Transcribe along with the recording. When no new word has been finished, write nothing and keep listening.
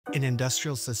In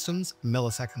industrial systems,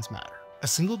 milliseconds matter. A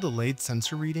single delayed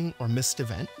sensor reading or missed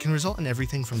event can result in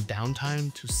everything from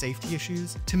downtime to safety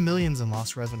issues to millions in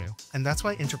lost revenue. And that's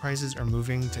why enterprises are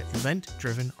moving to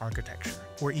event-driven architecture,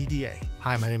 or EDA.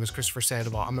 Hi, my name is Christopher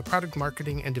Sandoval. I'm a product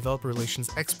marketing and developer relations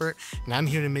expert, and I'm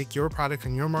here to make your product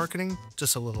and your marketing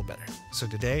just a little better. So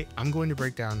today, I'm going to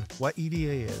break down what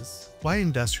EDA is, why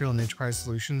industrial and enterprise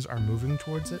solutions are moving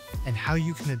towards it, and how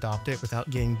you can adopt it without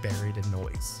getting buried in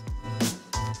noise.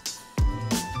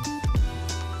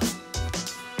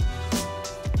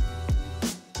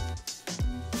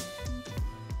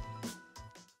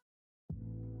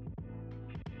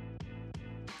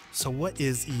 So what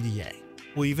is EDA?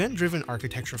 Well, event-driven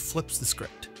architecture flips the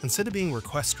script. Instead of being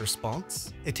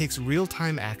request-response, it takes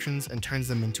real-time actions and turns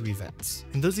them into events.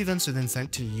 And those events are then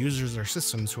sent to users or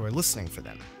systems who are listening for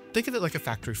them. Think of it like a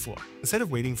factory floor. Instead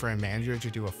of waiting for a manager to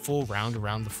do a full round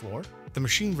around the floor, the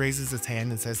machine raises its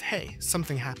hand and says, "Hey,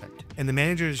 something happened." And the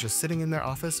manager is just sitting in their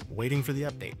office waiting for the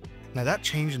update. Now that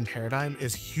change in paradigm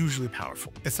is hugely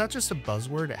powerful. It's not just a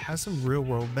buzzword, it has some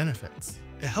real-world benefits.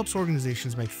 It helps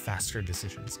organizations make faster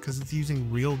decisions because it's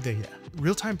using real data.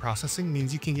 Real-time processing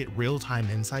means you can get real-time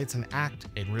insights and act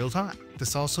in real time.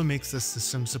 This also makes the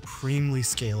system supremely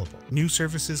scalable. New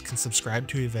services can subscribe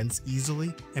to events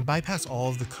easily and bypass all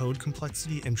of the code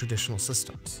complexity in traditional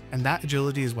systems. And that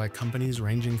agility is why companies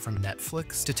ranging from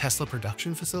Netflix to Tesla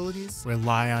production facilities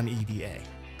rely on EDA.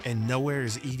 And nowhere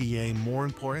is EDA more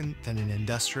important than in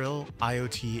industrial,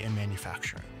 IoT, and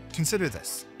manufacturing. Consider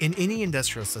this. In any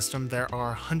industrial system, there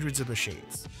are hundreds of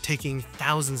machines, taking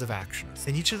thousands of actions,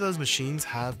 and each of those machines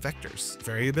have vectors,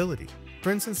 variability.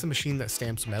 For instance, the machine that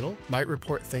stamps metal might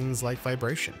report things like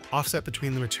vibration, offset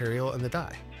between the material and the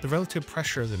die, the relative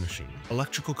pressure of the machine,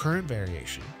 electrical current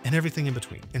variation, and everything in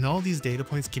between. And all these data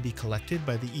points can be collected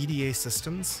by the EDA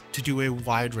systems to do a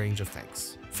wide range of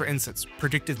things. For instance,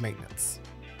 predictive maintenance.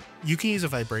 You can use a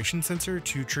vibration sensor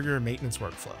to trigger a maintenance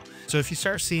workflow. So if you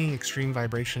start seeing extreme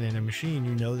vibration in a machine,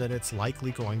 you know that it's likely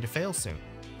going to fail soon.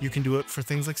 You can do it for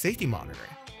things like safety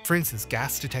monitoring. For instance,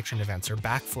 gas detection events or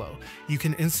backflow. You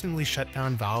can instantly shut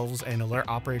down valves and alert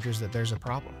operators that there's a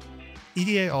problem.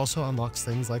 EDA also unlocks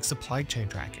things like supply chain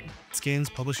tracking. It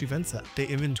scans published events that update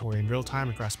inventory in real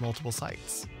time across multiple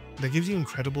sites. That gives you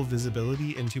incredible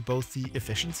visibility into both the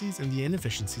efficiencies and the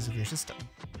inefficiencies of your system.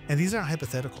 And these aren't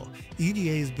hypothetical.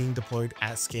 EDA is being deployed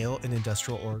at scale in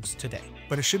industrial orgs today.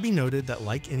 But it should be noted that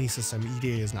like any system,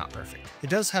 EDA is not perfect. It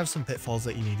does have some pitfalls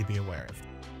that you need to be aware of.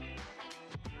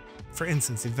 For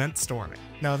instance, event storming.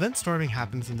 Now, event storming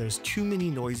happens when there's too many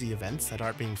noisy events that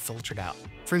aren't being filtered out.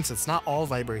 For instance, not all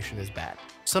vibration is bad.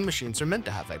 Some machines are meant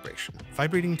to have vibration.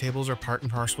 Vibrating tables are part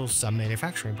and parcel of some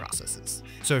manufacturing processes.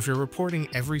 So if you're reporting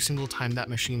every single time that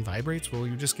machine vibrates, well,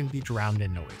 you're just going to be drowned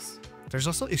in noise. There's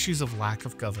also issues of lack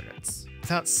of governance.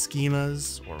 Without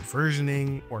schemas or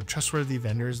versioning or trustworthy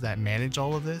vendors that manage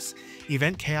all of this,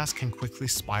 event chaos can quickly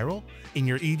spiral, and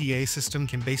your EDA system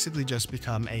can basically just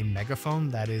become a megaphone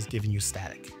that is giving you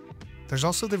static. There's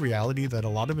also the reality that a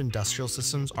lot of industrial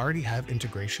systems already have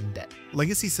integration debt.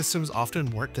 Legacy systems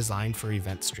often weren't designed for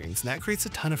event streams, and that creates a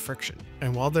ton of friction.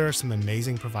 And while there are some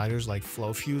amazing providers like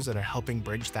Flowfuse that are helping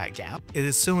bridge that gap, it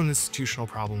is still an institutional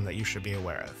problem that you should be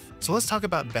aware of. So let's talk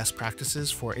about best practices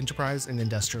for enterprise and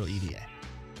industrial EDA.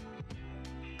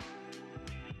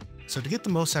 So to get the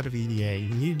most out of EDA,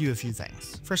 you need to do a few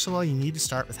things. First of all, you need to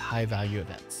start with high-value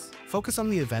events. Focus on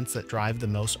the events that drive the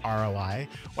most ROI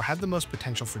or have the most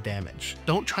potential for damage.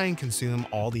 Don't try and consume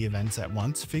all the events at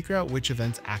once. Figure out which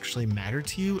events actually matter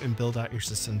to you and build out your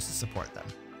systems to support them.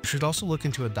 You should also look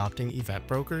into adopting event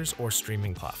brokers or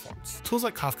streaming platforms. Tools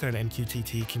like Kafka and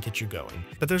MQTT can get you going,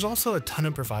 but there's also a ton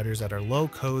of providers that are low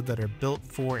code that are built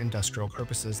for industrial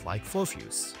purposes like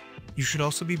Flowfuse. You should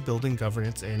also be building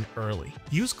governance in early.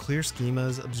 Use clear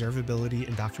schemas, observability,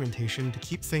 and documentation to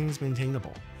keep things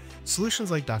maintainable. Solutions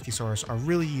like DocuSource are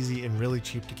really easy and really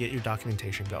cheap to get your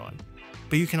documentation going.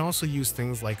 But you can also use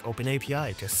things like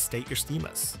OpenAPI to state your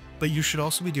schemas. But you should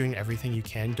also be doing everything you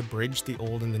can to bridge the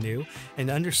old and the new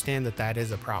and understand that that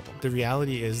is a problem. The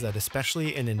reality is that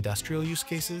especially in industrial use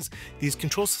cases, these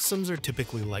control systems are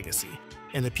typically legacy.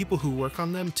 And the people who work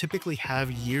on them typically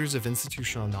have years of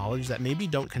institutional knowledge that maybe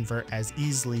don't convert as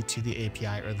easily to the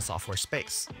API or the software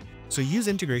space. So use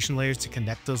integration layers to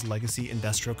connect those legacy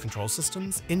industrial control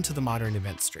systems into the modern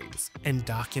event streams, and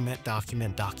document.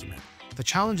 The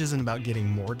challenge isn't about getting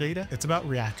more data, it's about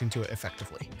reacting to it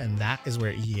effectively, and that is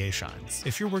where EDA shines.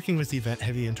 If you're working with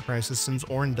event-heavy enterprise systems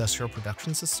or industrial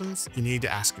production systems, you need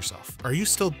to ask yourself, are you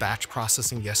still batch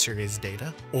processing yesterday's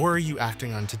data, or are you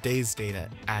acting on today's data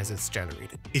as it's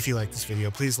generated? If you like this video,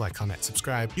 please like, comment,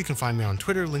 subscribe. You can find me on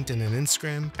Twitter, LinkedIn, and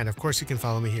Instagram, and of course you can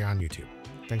follow me here on YouTube.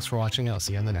 Thanks for watching, I'll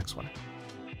see you on the next one.